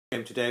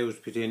Game today was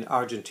between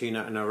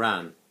Argentina and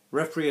Iran.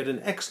 Referee had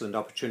an excellent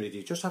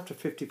opportunity just after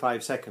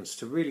 55 seconds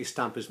to really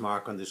stamp his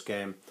mark on this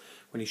game.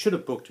 When he should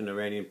have booked an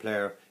Iranian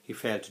player, he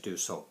failed to do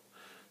so.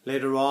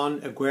 Later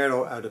on,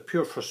 Aguero, out of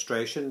pure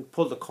frustration,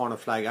 pulled the corner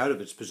flag out of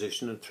its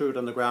position and threw it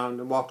on the ground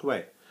and walked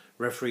away.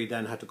 Referee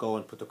then had to go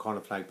and put the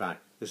corner flag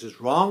back. This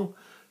is wrong.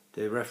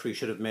 The referee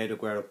should have made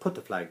Aguero put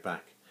the flag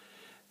back.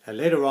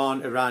 Later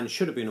on, Iran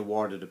should have been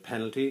awarded a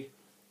penalty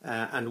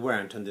and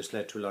weren't, and this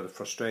led to a lot of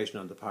frustration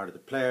on the part of the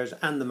players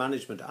and the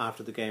management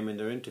after the game in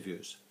their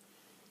interviews.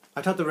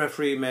 I thought the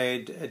referee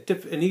made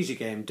an easy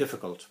game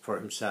difficult for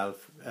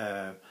himself,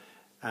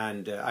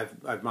 and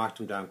I've marked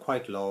him down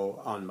quite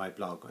low on my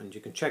blog, and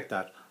you can check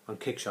that on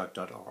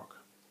kickshot.org.